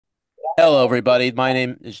Hello, everybody. My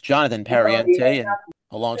name is Jonathan Pariente, and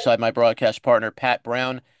alongside my broadcast partner, Pat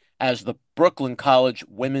Brown, as the Brooklyn College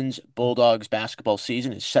women's Bulldogs basketball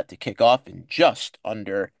season is set to kick off in just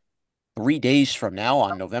under 3 days from now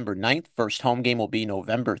on November 9th. First home game will be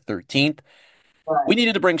November 13th. We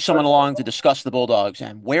needed to bring someone along to discuss the Bulldogs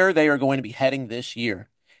and where they are going to be heading this year.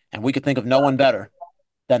 And we could think of no one better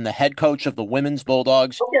than the head coach of the women's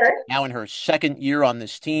Bulldogs, now in her second year on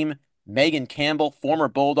this team. Megan Campbell, former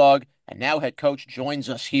Bulldog and now head coach, joins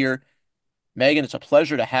us here. Megan, it's a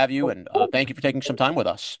pleasure to have you, and thank you for taking some time with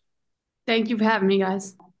us. Thank you for having me,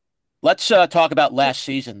 guys. Let's talk about last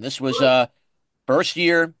season. This was first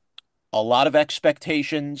year, a lot of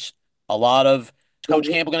expectations, a lot of Coach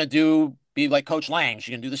Campbell going to be like Coach Lang.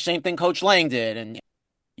 She's going to do the same thing Coach Lang did, and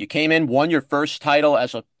you came in, won your first title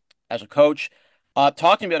as a coach.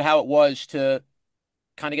 Talking about how it was to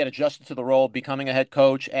kind of get adjusted to the role, becoming a head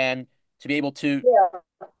coach, and to be able to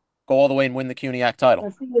go all the way and win the CUNYAC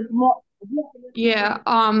title. Yeah,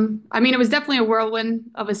 I mean, it was definitely a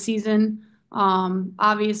whirlwind of a season.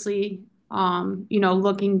 Obviously,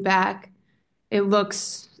 looking back, it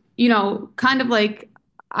looks, kind of like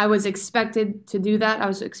I was expected to do that. I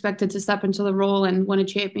was expected to step into the role and win a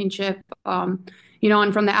championship. And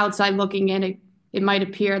from the outside looking in, it might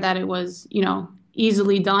appear that it was,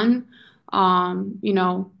 easily done.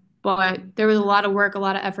 But there was a lot of work, a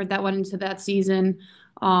lot of effort that went into that season.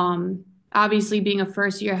 Obviously, being a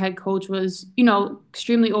first year head coach was,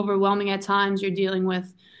 extremely overwhelming at times. You're dealing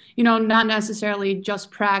with, not necessarily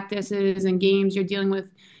just practices and games. You're dealing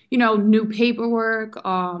with, new paperwork,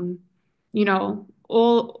 all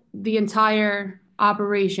the entire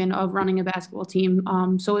operation of running a basketball team.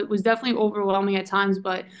 So it was definitely overwhelming at times,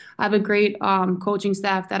 but I have a great coaching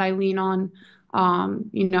staff that I lean on.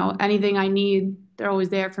 Anything I need, they're always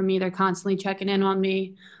there for me. They're constantly checking in on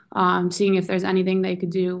me, seeing if there's anything they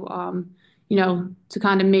could do, to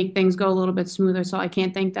kind of make things go a little bit smoother. So I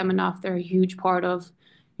can't thank them enough. They're a huge part of,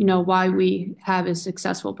 why we have a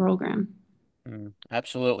successful program.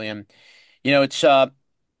 Absolutely, and it's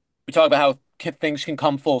we talk about how things can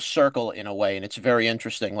come full circle in a way, and it's very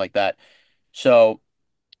interesting like that. So,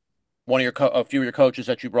 a few of your coaches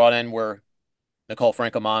that you brought in were Nicole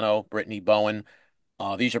Francomano, Brittany Bowen.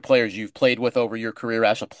 These are players you've played with over your career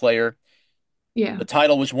as a player. Yeah. The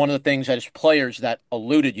title was one of the things as players that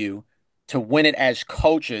eluded you to win it as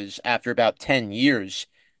coaches after about 10 years.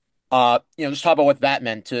 Just talk about what that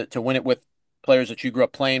meant to win it with players that you grew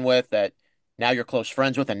up playing with, that now you're close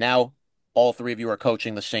friends with, and now all three of you are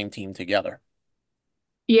coaching the same team together.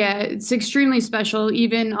 Yeah, it's extremely special.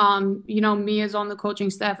 Even Mia's on the coaching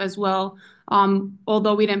staff as well.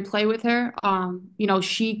 Although we didn't play with her,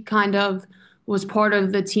 she kind of was part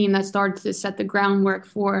of the team that started to set the groundwork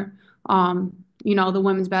for the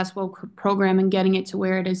women's basketball program and getting it to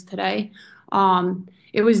where it is today.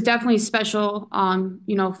 It was definitely special,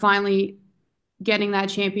 finally getting that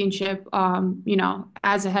championship,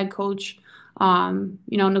 as a head coach.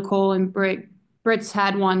 Nicole and Britt's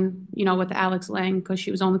had one, with Alex Lang because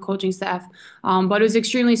she was on the coaching staff. But it was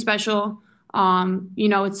extremely special.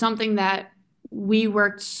 It's something that we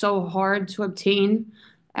worked so hard to obtain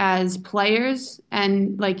as players.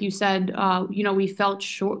 And like you said, we fell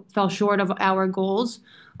short of our goals.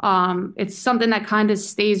 It's something that kind of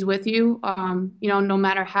stays with you, no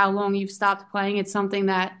matter how long you've stopped playing. It's something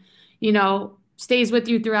that, stays with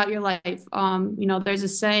you throughout your life. There's a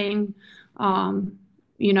saying,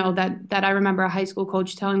 that I remember a high school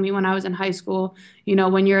coach telling me when I was in high school,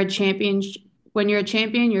 when you're a champion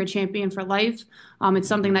for life. It's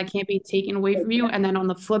something Mhm. that can't be taken away from you. And then on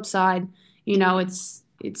the flip side, it's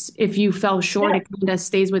if you fell short, it kind of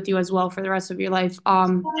stays with you as well for the rest of your life.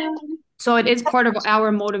 So it is part of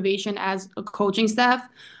our motivation as a coaching staff.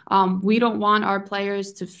 We don't want our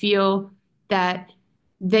players to feel that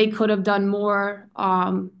they could have done more.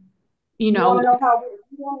 You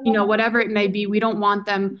know, whatever it may be, we don't want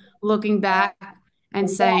them looking back and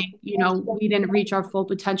saying, we didn't reach our full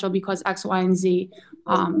potential because X, Y, and Z.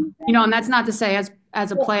 And that's not to say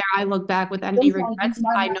as a player, I look back with any regrets.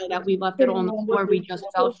 I know that we left it all on the floor. We just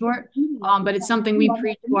fell short. But it's something we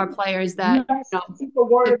preach to our players that,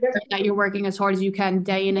 that you're working as hard as you can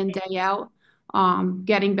day in and day out,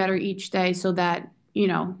 getting better each day so that, you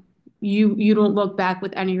don't look back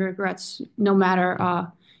with any regrets, no matter,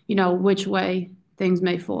 which way things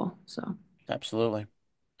may fall. So, Absolutely.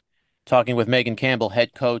 Talking with Megan Campbell,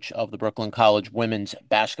 head coach of the Brooklyn College women's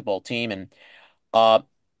basketball team, and uh,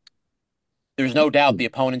 there's no doubt the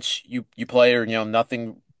opponents you play are,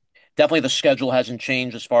 nothing. Definitely, the schedule hasn't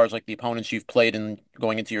changed as far as like the opponents you've played in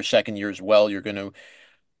going into your second year as well. You're going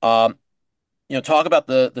to, um, talk about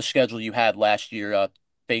the schedule you had last year,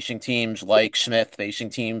 facing teams like Smith, facing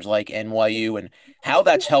teams like NYU, and how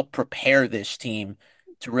that's helped prepare this team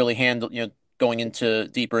to really handle, going into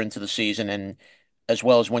deeper into the season, and as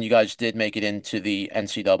well as when you guys did make it into the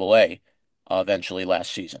NCAA eventually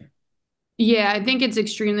last season. Yeah, I think it's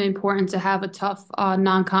extremely important to have a tough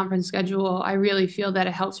non-conference schedule. I really feel that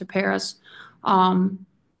it helps prepare us um,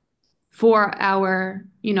 for our,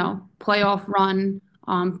 playoff run,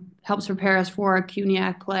 helps prepare us for our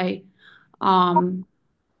CUNYAC play. Um,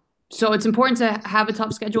 so it's important to have a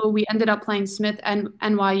tough schedule. We ended up playing Smith and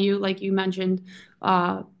NYU, like you mentioned,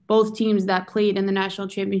 both teams that played in the national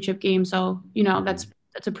championship game. So, Mhm.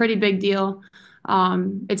 that's a pretty big deal.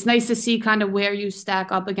 It's nice to see kind of where you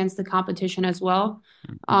stack up against the competition as well.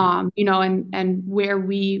 And where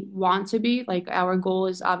we want to be. Like our goal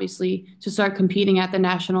is obviously to start competing at the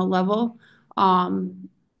national level. Um,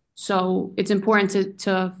 so it's important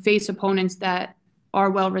to face opponents that are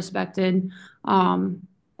well respected. Um,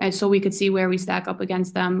 and so we could see where we stack up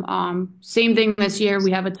against them. Same thing this year. We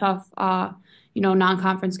have a tough,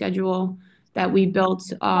 non-conference schedule that we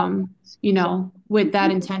built, with that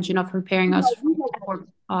intention of preparing us for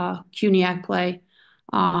CUNYAC play.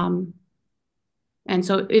 Um, and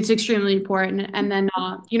so it's extremely important. And then,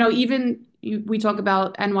 we talk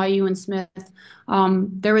about NYU and Smith.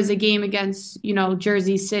 There was a game against,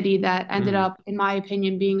 Jersey City that ended Mm. up, in my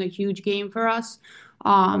opinion, being a huge game for us.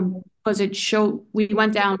 Because it showed we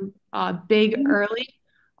went down big early.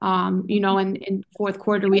 And in fourth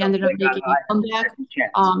quarter, we ended up making a comeback.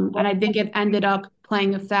 And I think it ended up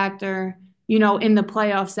playing a factor, in the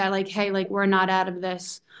playoffs that like, hey, like we're not out of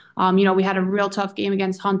this. We had a real tough game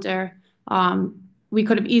against Hunter. We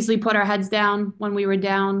could have easily put our heads down when we were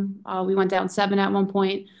down. We went down seven at one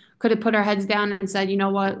point. Could have put our heads down and said, you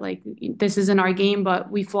know what, like this isn't our game,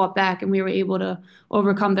 but we fought back and we were able to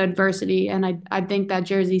overcome the adversity. And I think that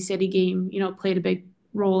Jersey City game, played a big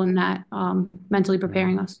role in that, mentally Mm.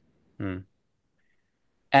 preparing us. Mm.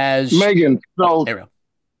 As Megan, oh, so there we go.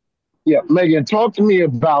 yeah, Megan, talk to me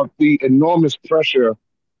about the enormous pressure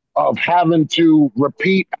of having to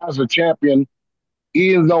repeat as a champion,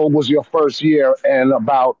 even though it was your first year, and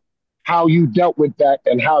about how you dealt with that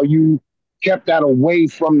and how you kept that away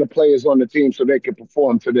from the players on the team so they could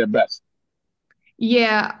perform to their best.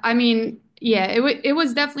 Yeah, I mean, yeah, it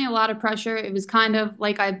was definitely a lot of pressure. It was kind of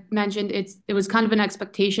like I mentioned, it was kind of an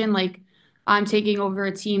expectation. Like I'm taking over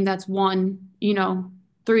a team that's won,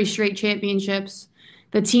 three straight championships.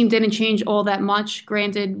 The team didn't change all that much.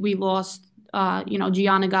 Granted, we lost,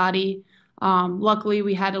 Gianna Gotti. Luckily,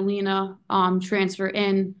 we had Alina transfer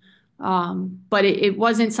in, but it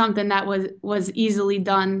wasn't something that was easily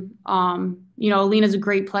done. Alina's a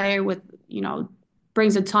great player with,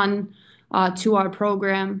 brings a ton to our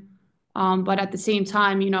program. But at the same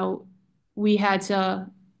time, we had to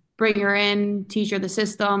bring her in, teach her the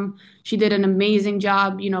system. She did an amazing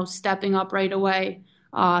job, stepping up right away.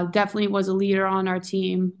 Definitely was a leader on our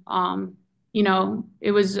team.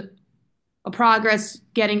 It was a progress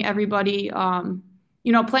getting everybody,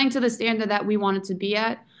 playing to the standard that we wanted to be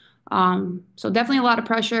at. So definitely a lot of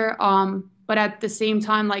pressure. But at the same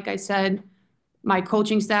time, like I said, my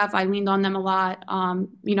coaching staff, I leaned on them a lot. A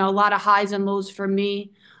lot of highs and lows for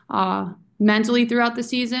me mentally throughout the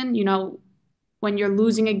season. When you're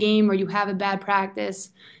losing a game or you have a bad practice,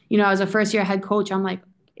 as a first year head coach, I'm like,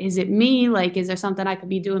 is it me? Like, is there something I could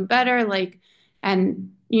be doing better? Like,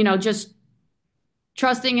 and, just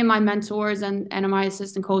trusting in my mentors and my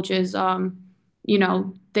assistant coaches,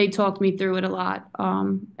 they talked me through it a lot.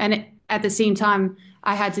 At the same time,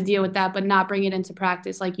 I had to deal with that, but not bring it into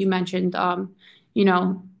practice. Like you mentioned,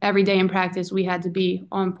 every day in practice, we had to be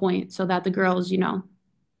on point so that the girls,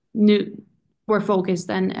 knew were focused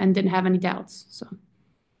and didn't have any doubts. So.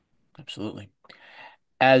 Absolutely.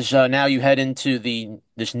 As now you head into the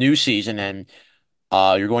this new season, and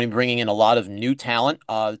you're going to be bringing in a lot of new talent.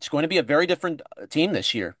 It's going to be a very different team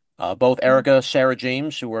this year. Both Erica, Sarah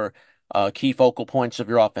James, who were key focal points of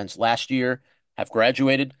your offense last year, have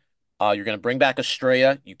graduated. You're going to bring back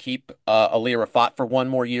Estrella. You keep Aaliyah Rafat for one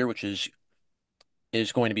more year, which is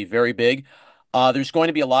going to be very big. There's going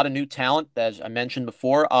to be a lot of new talent, as I mentioned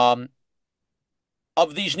before.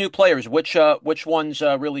 Of these new players, which ones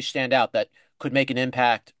really stand out that could make an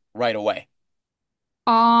impact right away?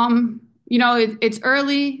 It's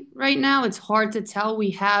early right now. It's hard to tell.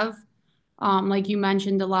 We have, like you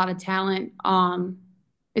mentioned, a lot of talent.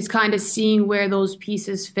 It's kind of seeing where those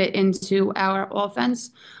pieces fit into our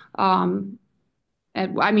offense. Um,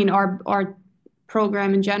 I mean, our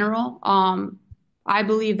program in general. I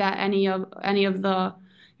believe that any of the,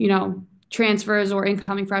 transfers or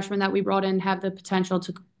incoming freshmen that we brought in have the potential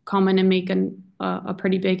to come in and make a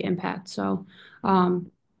pretty big impact. So,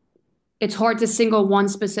 it's hard to single one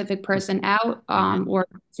specific person out Hmm. or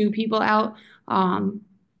two people out. Um,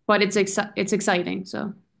 but it's exciting,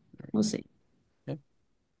 so we'll see. Yeah.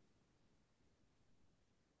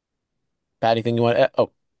 Pat, anything you want to add?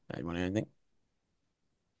 Oh, you want to add anything?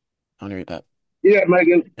 I want to read that. Yeah,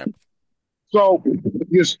 Megan. Yep. So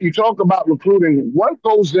you talk about recruiting. What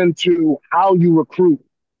goes into how you recruit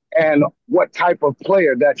and what type of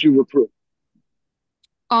player that you recruit?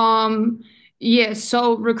 Um, yeah,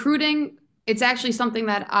 so recruiting, it's actually something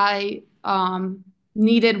that I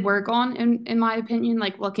needed work on in my opinion.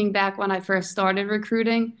 Like looking back when I first started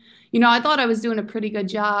recruiting, I thought I was doing a pretty good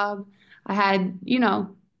job. I had,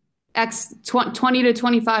 X 20 to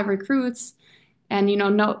 25 recruits. And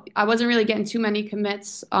no, I wasn't really getting too many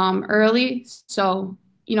commits early. So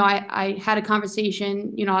I had a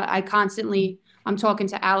conversation. I constantly I'm talking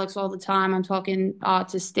to Alex all the time. I'm talking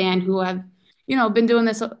to Stan, who have been doing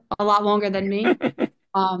this a lot longer than me.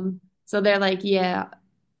 So they're like, yeah,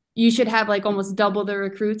 you should have like almost double the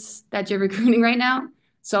recruits that you're recruiting right now.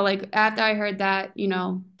 So like after I heard that,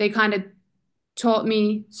 they kind of taught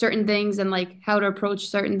me certain things and like how to approach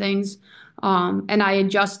certain things. And I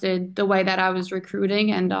adjusted the way that I was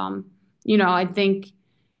recruiting. And, I think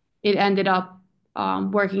it ended up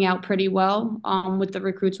working out pretty well with the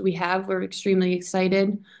recruits we have. We're extremely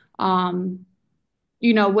excited. Um,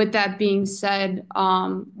 with that being said,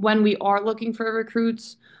 when we are looking for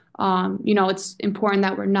recruits, it's important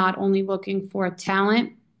that we're not only looking for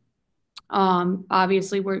talent.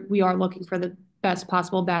 Obviously, we are looking for the best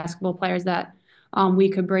possible basketball players that we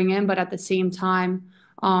could bring in, but at the same time,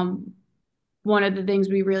 um, one of the things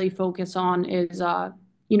we really focus on is,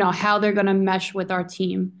 how they're going to mesh with our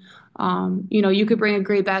team. You could bring a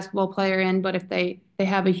great basketball player in, but if they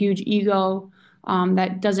have a huge ego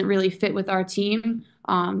that doesn't really fit with our team,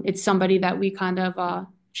 it's somebody that we kind of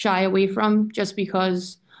shy away from just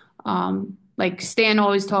because. Like Stan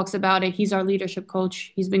always talks about it. He's our leadership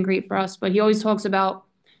coach. He's been great for us, but he always talks about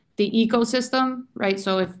the ecosystem, right?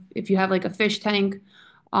 So if you have like a fish tank,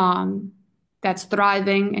 um, that's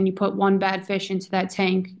thriving and you put one bad fish into that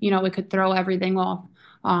tank, it could throw everything off.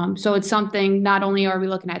 So it's something, not only are we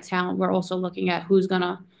looking at talent, we're also looking at who's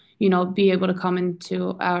gonna, be able to come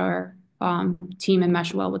into our team and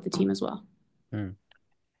mesh well with the team as well. Hmm.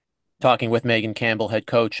 Talking with Megan Campbell, head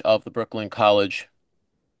coach of the Brooklyn College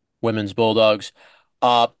women's Bulldogs.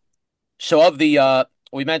 Uh, so of the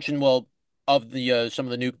we mentioned well of the some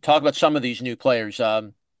of the new talk about some of these new players.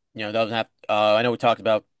 Doesn't have. I know we talked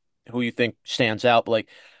about who you think stands out, but like,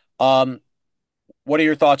 um, what are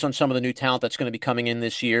your thoughts on some of the new talent that's going to be coming in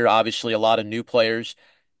this year? Obviously, a lot of new players,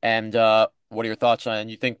 and what are your thoughts on?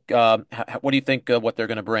 You think what do you think what they're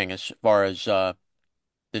going to bring as far as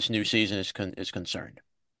this new season is concerned?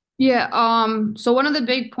 Yeah, so one of the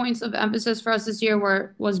big points of emphasis for us this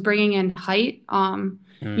year was bringing in height. Hmm.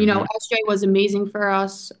 SJ was amazing for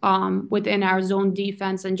us within our zone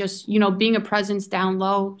defense and just, being a presence down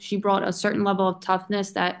low. She brought a certain level of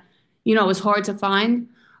toughness that, was hard to find.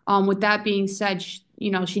 With that being said, she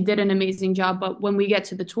did an amazing job. But when we get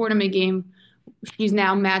to the tournament game, she's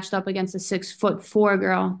now matched up against a 6'4"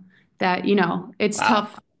 girl that, it's Wow.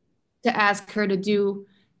 tough to ask her to do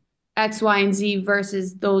X, Y, and Z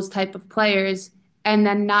versus those type of players and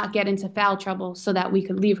then not get into foul trouble so that we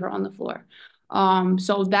could leave her on the floor.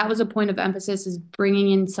 So that was a point of emphasis is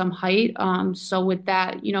bringing in some height. So with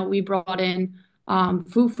that, we brought in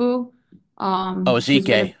Fufu, Oh, who's been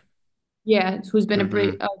a Zeke. who's been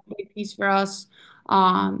Hmm. a big piece for us.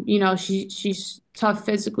 She's tough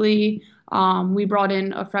physically. We brought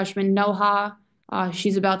in a freshman Noha.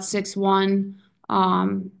 She's about 6'1".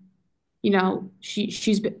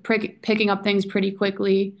 She's picking up things pretty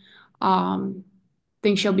quickly.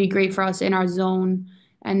 Think she'll be great for us in our zone.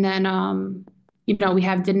 And then we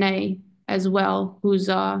have Danae as well, who's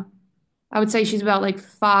I would say she's about like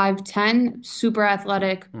 5'10", super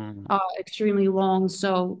athletic, Hmm. extremely long.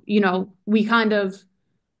 So, we kind of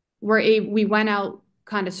we went out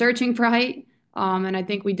kind of searching for height. And I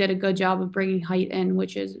think we did a good job of bringing height in,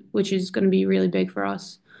 which is going to be really big for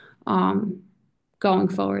us. Um, going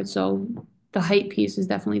forward. So the height piece is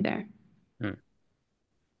definitely there.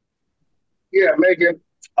 Yeah, Megan.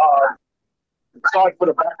 Sorry for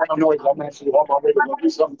the background noise. I'm actually on my way to go do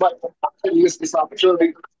something, but I couldn't miss this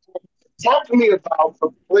opportunity. Talk to me about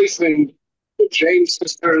replacing the James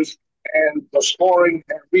sisters and the scoring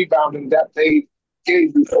and rebounding that they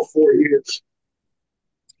gave you for 4 years.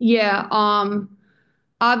 Yeah,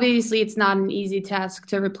 obviously it's not an easy task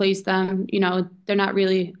to replace them. They're not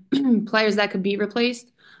really players that could be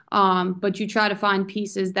replaced. But you try to find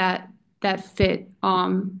pieces that fit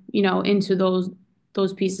into those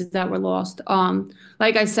those pieces that were lost.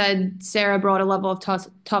 Like I said, Sarah brought a level of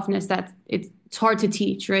toughness that it's hard to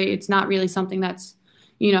teach, right? It's not really something that's,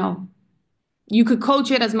 you know, you could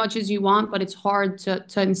coach it as much as you want, but it's hard to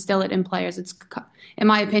instill it in players. It's, in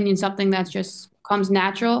my opinion, something that just comes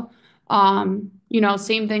natural.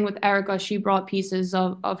 Same thing with Erica. She brought pieces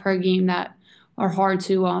of her game that are hard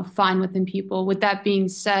to find within people. With that being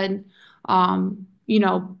said,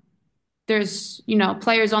 there's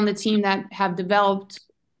players on the team that have developed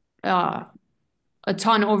uh, a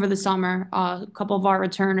ton over the summer. A couple of our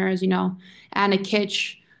returners, Anna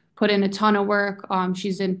Kitch put in a ton of work.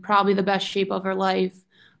 She's in probably the best shape of her life.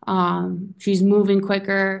 She's moving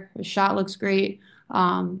quicker. Her shot looks great.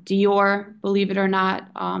 Dior, believe it or not,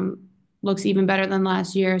 looks even better than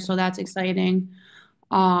last year, so that's exciting.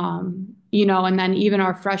 And then even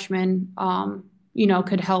our freshmen,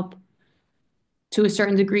 could help to a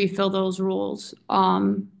certain degree fill those roles,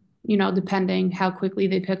 depending how quickly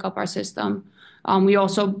they pick up our system. We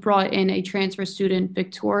also brought in a transfer student,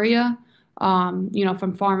 Victoria, from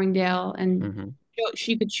Farmingdale, and Hmm.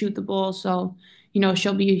 she could shoot the ball, so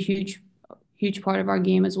she'll be a huge part of our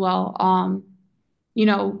game as well. You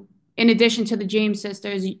know, in addition to the James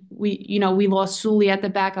sisters, we lost Sully at the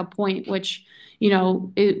backup point, which,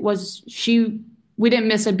 it was we didn't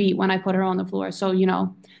miss a beat when I put her on the floor. So,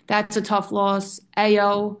 that's a tough loss.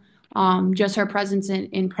 Ao, just her presence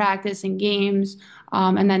in practice and games,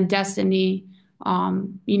 and then Destiny,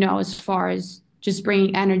 as far as just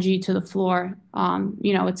bringing energy to the floor.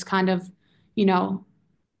 It's kind of, you know,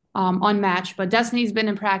 unmatched. But Destiny's been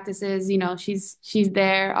in practices, she's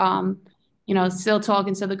there, still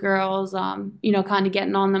talking to the girls, kind of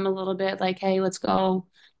getting on them a little bit, like, hey, let's go.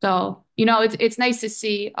 So, it's nice to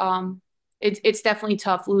see. It's definitely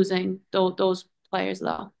tough losing those players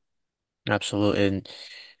though. Absolutely. And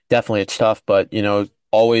definitely it's tough, but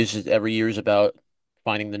always every year is about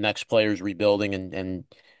finding the next players, rebuilding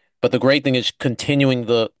but the great thing is continuing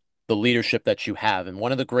the leadership that you have. And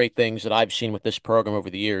one of the great things that I've seen with this program over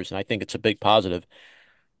the years, and I think it's a big positive,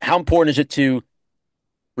 how important is it to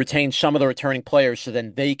retain some of the returning players so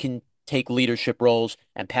then they can take leadership roles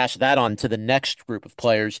and pass that on to the next group of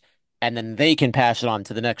players, and then they can pass it on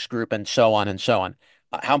to the next group, and so on and so on.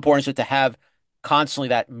 How important is it to have constantly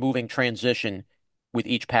that moving transition with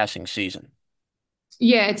each passing season?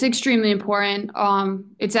 Yeah, it's extremely important.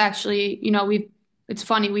 It's actually, it's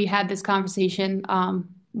funny, we had this conversation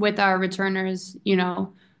with our returners,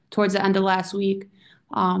 towards the end of last week.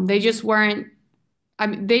 They just weren't, I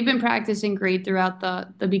mean, they've been practicing great throughout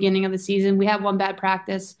the beginning of the season. We had one bad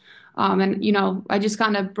practice, and I just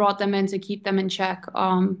kind of brought them in to keep them in check.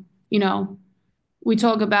 We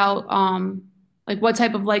talk about like what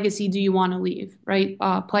type of legacy do you want to leave, right?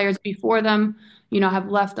 Players before them, have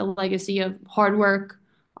left a legacy of hard work,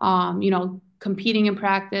 competing in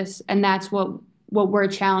practice, and that's what we're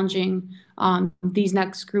challenging these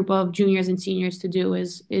next group of juniors and seniors to do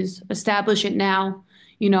is establish it now.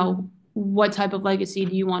 What type of legacy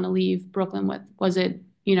do you want to leave Brooklyn with? Was it,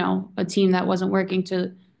 a team that wasn't working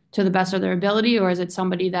to the best of their ability, or is it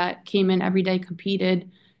somebody that came in every day,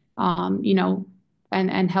 competed, um, you know,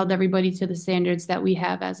 and held everybody to the standards that we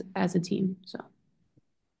have as a team. So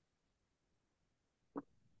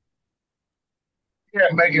Yeah,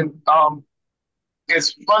 Megan.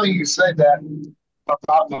 It's funny you said that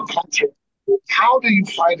about the culture. How do you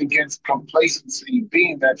fight against complacency,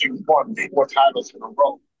 being that you've won 4 titles in a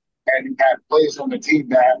row, and you have players on the team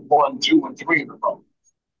that have won 2 and 3 in a row?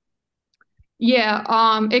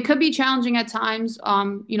 yeah, it could be challenging at times,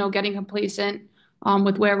 getting complacent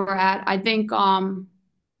with where we're at. I think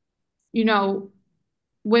you know,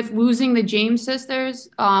 with losing the James sisters,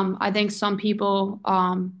 I think some people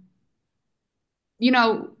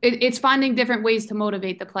it's finding different ways to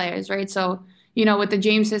motivate the players, right? So, with the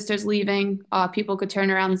James sisters leaving, people could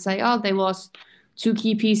turn around and say, oh, they lost two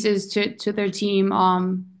key pieces to their team.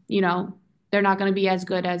 They're not going to be as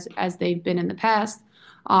good as they've been in the past.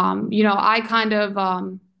 I kind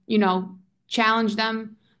of, challenge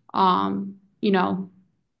them, find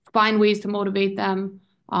ways to motivate them.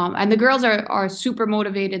 And the girls are super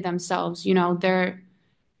motivated themselves.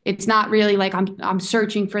 It's not really like I'm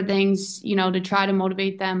searching for things, to try to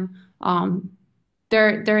motivate them.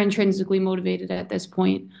 They're intrinsically motivated at this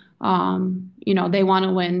point. They want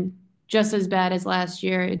to win just as bad as last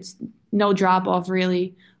year. It's no drop off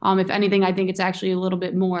really. If anything, I think it's actually a little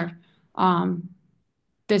bit more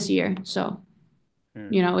this year. So, Hmm.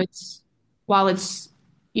 it's while it's,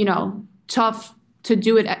 tough to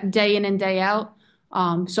do it day in and day out.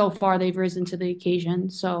 So far they've risen to the occasion.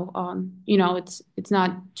 So, it's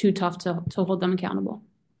not too tough to hold them accountable.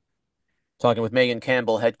 Talking with Megan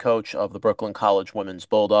Campbell, head coach of the Brooklyn College Women's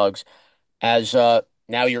Bulldogs. As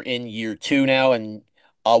now you're in year two now, and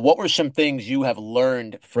what were some things you have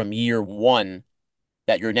learned from year one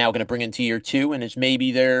that you're now going to bring into year two, and is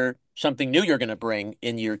maybe there something new you're going to bring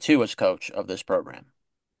in year two as coach of this program?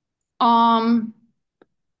 Um,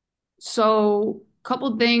 So,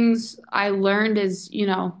 couple things I learned is,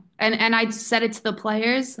 and I said it to the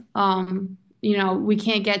players, we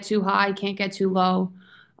can't get too high, can't get too low.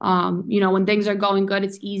 When things are going good,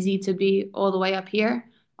 it's easy to be all the way up here.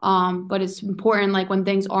 But it's important, like when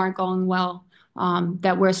things aren't going well,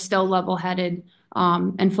 that we're still level-headed,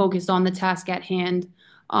 and focused on the task at hand.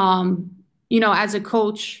 As a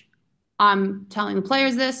coach, I'm telling the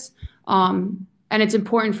players this. And it's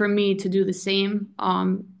important for me to do the same.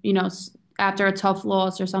 After a tough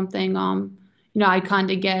loss or something, I kind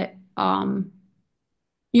of get, a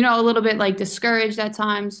little bit like discouraged at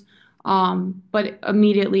times. But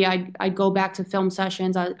immediately I go back to film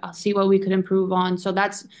sessions. I'll see what we could improve on. So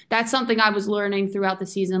that's something I was learning throughout the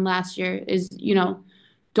season last year is,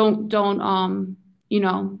 don't,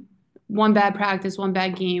 one bad practice, one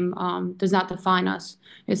bad game, does not define us.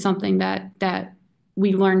 It's something that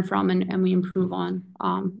we learn from and we improve on,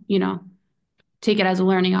 take it as a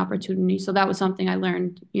learning opportunity. So that was something I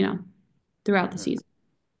learned, throughout the Mhm. season.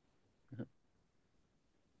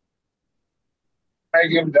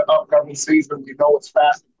 Megan, the upcoming season, we know it's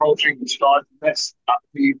fast approaching. We start next, I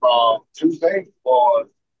believe, Tuesday or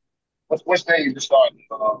which day you starting?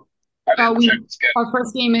 I Uh, didn't check we the schedule. our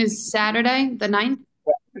first game is Saturday, the 9th.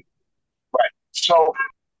 Right. So,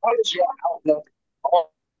 what is your outlook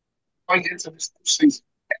going into this new season?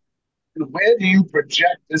 And where do you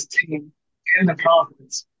project this team in the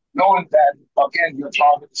conference, knowing that again your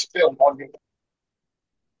target is still on your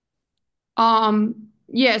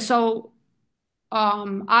Yeah, so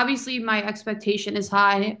obviously my expectation is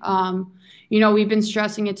high. We've been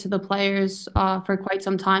stressing it to the players for quite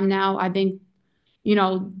some time now. I think,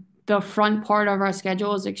 the front part of our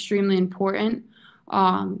schedule is extremely important.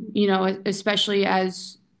 Especially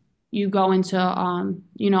as you go into an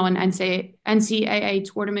NCAA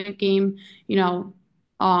tournament game,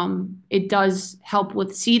 it does help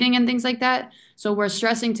with seeding and things like that. So we're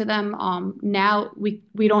stressing to them now we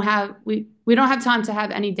don't have time to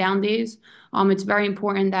have any down days. It's very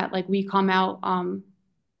important that like we come out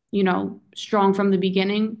strong from the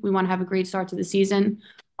beginning. We want to have a great start to the season.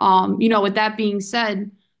 With that being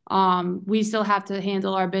said, we still have to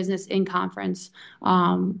handle our business in conference.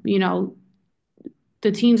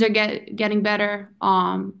 The teams are getting better.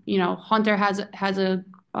 Hunter has a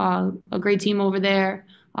great team over there.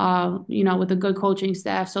 With a good coaching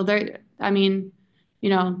staff. So I mean, you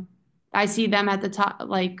know, I see them at the top,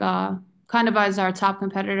 like kind of as our top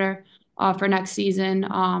competitor for next season.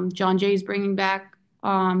 John Jay's bringing back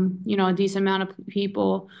a decent amount of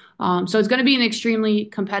people. So it's going to be an extremely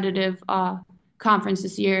competitive conference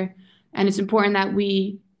this year, and it's important that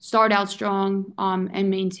we start out strong and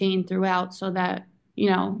maintain throughout, so that you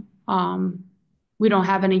know, um, we don't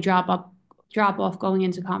have any drop off going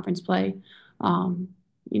into conference play. Um,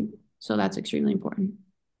 so that's extremely important.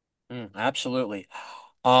 Absolutely.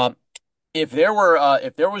 Um, if there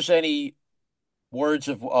was any words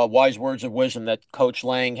of wise words of wisdom that Coach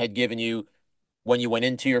Lang had given you when you went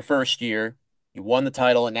into your first year, you won the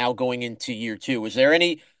title, and now going into year two, was there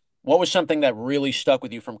any? What was something that really stuck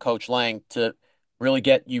with you from Coach Lang to really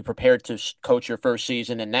get you prepared to coach your first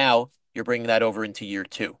season, and now you're bringing that over into year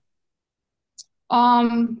two?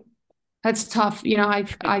 Um, that's tough.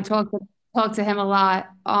 I talk to him a lot.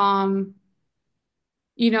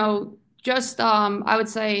 Just I would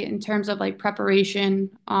say in terms of like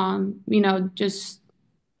preparation, just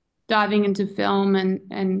diving into film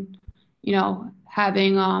and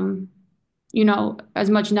having as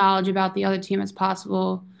much knowledge about the other team as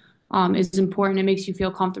possible is important. It makes you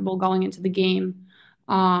feel comfortable going into the game.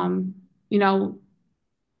 Um, you know,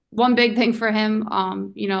 One big thing for him,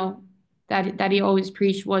 that he always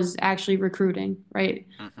preached was actually recruiting, right?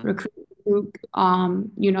 Hmm. Recruit.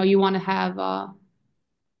 You want to have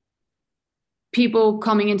people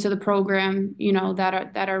coming into the program,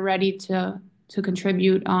 that are ready to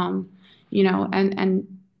contribute, and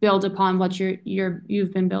build upon what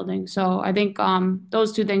you've been building. So I think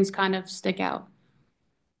those two things kind of stick out.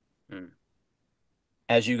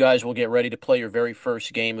 As you guys will get ready to play your very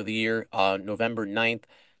first game of the year, November 9th.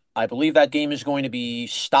 I believe that game is going to be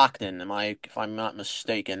Stockton. If I'm not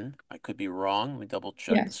mistaken, I could be wrong. Let me double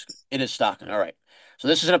check Yes. this. It is Stockton. All right. So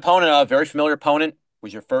this is an opponent, a very familiar opponent.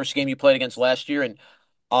 Was your first game you played against last year, and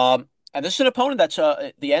this is an opponent that's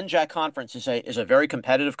the NJAC conference is a very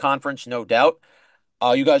competitive conference, no doubt.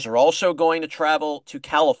 You guys are also going to travel to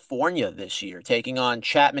California this year, taking on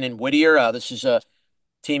Chapman and Whittier. This is a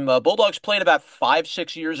team Bulldogs played about 5,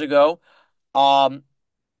 6 years ago. Um,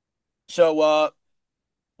 so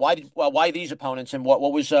why these opponents and what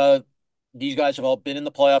was these guys have all been in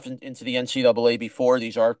the playoffs and into the NCAA before.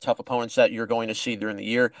 These are tough opponents that you're going to see during the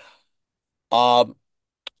year. Um,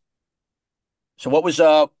 so what was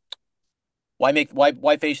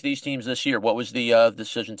why face these teams this year? What was the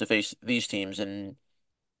decision to face these teams Yeah,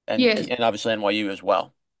 and obviously NYU as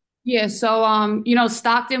well? yeah. So,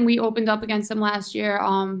 Stockton, we opened up against them last year.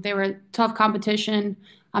 They were tough competition.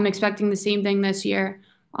 I'm expecting the same thing this year.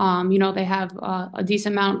 They have a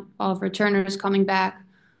decent amount of returners coming back.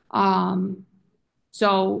 Um,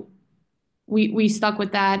 so we stuck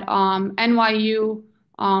with that. NYU,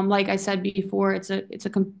 like I said before, it's a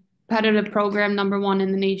competitive program, number one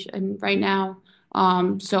in the nation right now.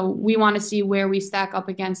 So we want to see where we stack up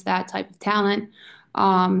against that type of talent.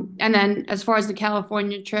 And then as far as the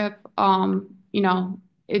California trip,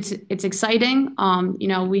 it's exciting.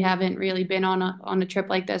 We haven't really been on a trip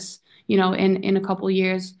like this, in a couple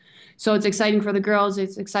years. So it's exciting for the girls.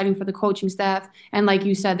 It's exciting for the coaching staff. And like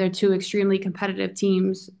you said, they're two extremely competitive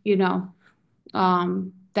teams,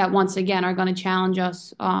 that once again are going to challenge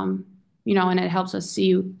us, and it helps us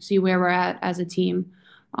see where we're at as a team,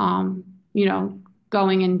 um, you know,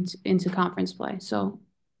 going into conference play. So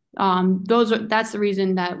that's the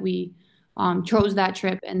reason that we chose that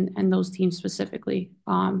trip and those teams specifically.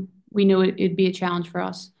 We knew it'd be a challenge for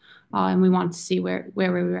us, and we wanted to see where we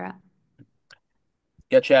were at.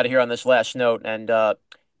 Get you out of here on this last note, and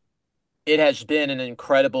it has been an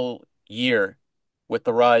incredible year with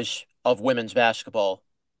the rise of women's basketball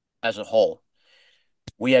as a whole.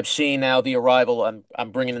 We have seen now the arrival.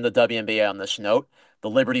 I'm bringing in the WNBA on this note. The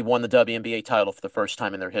Liberty won the WNBA title for the first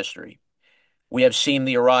time in their history. We have seen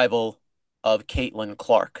the arrival of Caitlin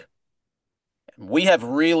Clark. We have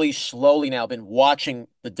really slowly now been watching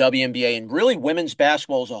the WNBA and really women's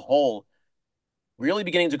basketball as a whole really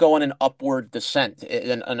beginning to go on an upward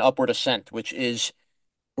ascent, which is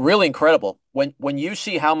really incredible. When you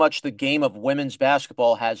see how much the game of women's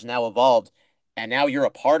basketball has now evolved, and now you're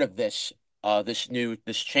a part of this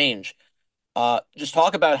change. Just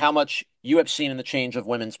talk about how much you have seen in the change of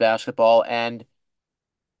women's basketball and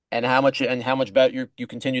how much better you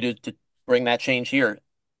continue to bring that change here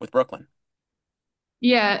with Brooklyn.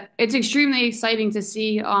 Yeah, it's extremely exciting to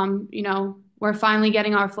see. We're finally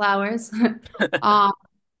getting our flowers. Um,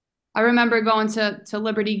 I remember going to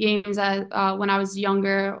Liberty games when I was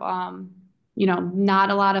younger. Not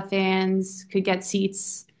a lot of fans could get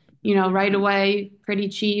seats, right away, pretty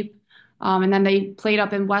cheap. And then they played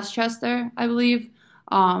up in Westchester, I believe.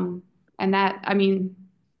 Um, and that, I mean,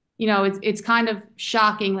 it's kind of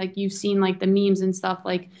shocking. Like you've seen like the memes and stuff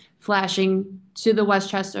like flashing to the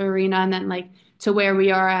Westchester Arena and then like to where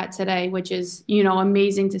we are at today, which is,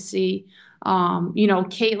 amazing to see.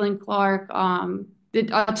 Caitlin Clark,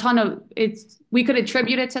 a ton of we could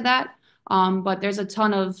attribute it to that. But there's a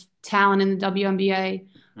ton of talent in the WNBA.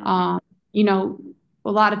 Mhm. You know,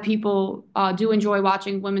 a lot of people do enjoy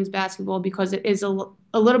watching women's basketball because it is a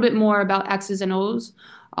little bit more about X's and O's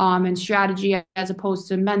and strategy as opposed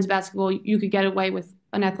to men's basketball. You could get away with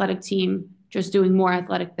an athletic team just doing more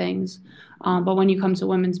athletic things. But when you come to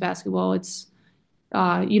women's basketball, it's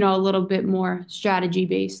a little bit more strategy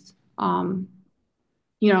based.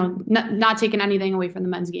 Not taking anything away from the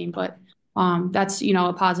men's game, but that's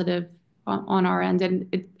a positive on our end,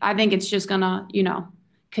 and I think it's just gonna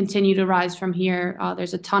continue to rise from here.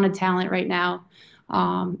 There's a ton of talent right now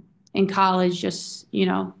in college, just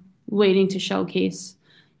waiting to showcase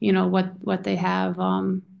what they have.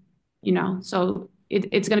 So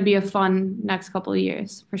it's going to be a fun next couple of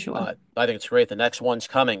years for sure. I think it's great. The next one's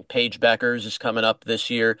coming. Paige Beckers is coming up this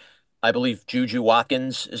year. I believe Juju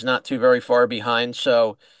Watkins is not too very far behind.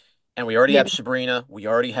 So, and we already Yeah, have Sabrina. We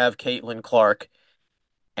already have Caitlin Clark,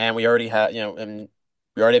 and we already have, and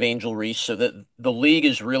we already have Angel Reese. So the league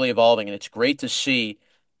is really evolving, and it's great to see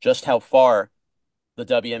just how far the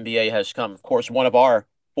WNBA has come. Of course, one of our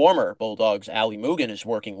former Bulldogs, Ali Mugen, is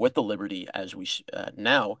working with the Liberty as we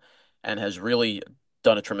now, and has really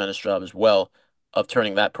done a tremendous job as well of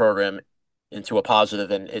turning that program into a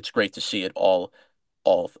positive, and it's great to see it all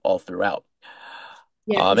throughout.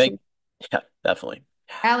 yeah, for Make sure. Yeah, definitely.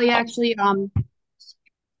 Allie Uh, actually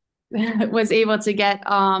was able to get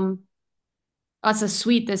us a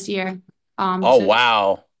suite this year oh to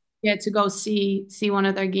wow. go see one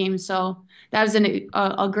of their games. So that was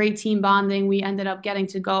a great team bonding. We ended up getting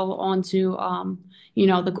to go onto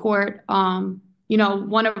the court,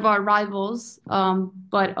 one of our rivals,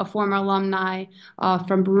 but a former alumni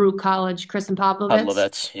from Baruch College, Kristen Pavlovitz.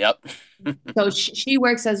 Hudlovitz. Yep. So she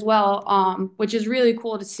works as well, which is really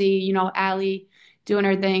cool to see, Allie doing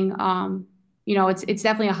her thing. It's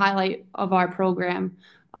definitely a highlight of our program.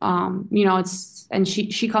 And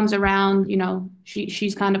she comes around,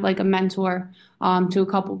 she's kind of like a mentor to a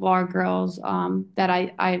couple of our girls that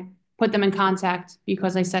I put them in contact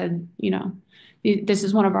because I said, this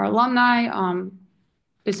is one of our alumni.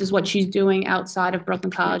 This is what she's doing outside of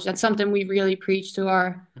Brooklyn College. That's something we really preach to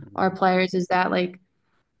our players is that like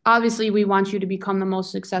obviously we want you to become the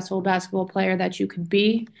most successful basketball player that you could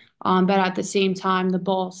be, but at the same time the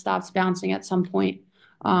ball stops bouncing at some point.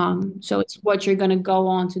 So it's what you're going to go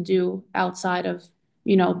on to do outside of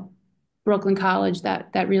you know Brooklyn College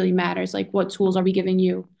that really matters. Like what tools are we giving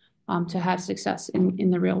you to have success in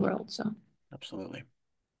the real world? So Absolutely.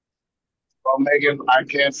 Well, Megan, I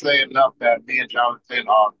can't say enough that me and Jonathan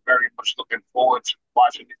are very much looking forward to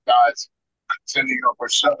watching you guys continue your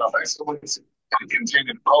pursuit of excellence and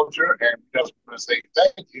continue the culture. And we just want to say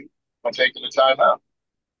thank you for taking the time out.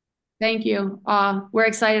 thank you. We're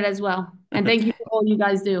excited as well, and thank you for all you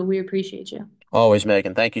guys do. We appreciate you. Always,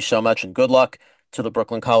 Megan. Thank you so much, and good luck to the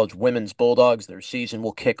Brooklyn College women's Bulldogs. Their season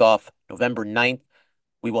will kick off November 9th.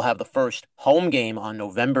 We will have the first home game on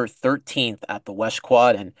November 13th at the West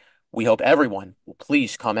Quad, and we hope everyone will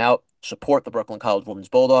please come out, support the Brooklyn College women's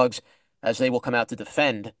Bulldogs, as they will come out to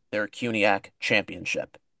defend their CUNYAC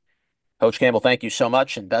championship. Coach Campbell, thank you so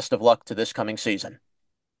much, and best of luck to this coming season.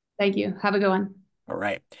 Thank you. Have a good one. All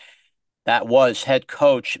right. That was head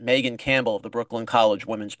coach Megan Campbell of the Brooklyn College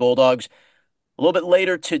women's Bulldogs. A little bit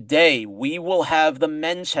later today, we will have the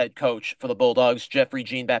men's head coach for the Bulldogs, Jeffrey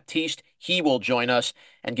Jean Baptiste. He will join us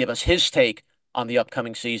and give us his take on the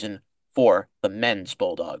upcoming season for the men's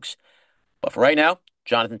Bulldogs. But for right now,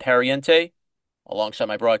 Jonathan Pariente, alongside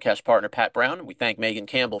my broadcast partner, Pat Brown, we thank Megan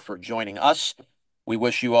Campbell for joining us. We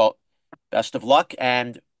wish you all best of luck,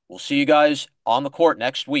 and we'll see you guys on the court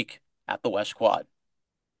next week at the West Quad.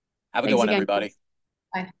 Have a good Thanks one, again. everybody.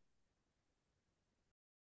 Bye.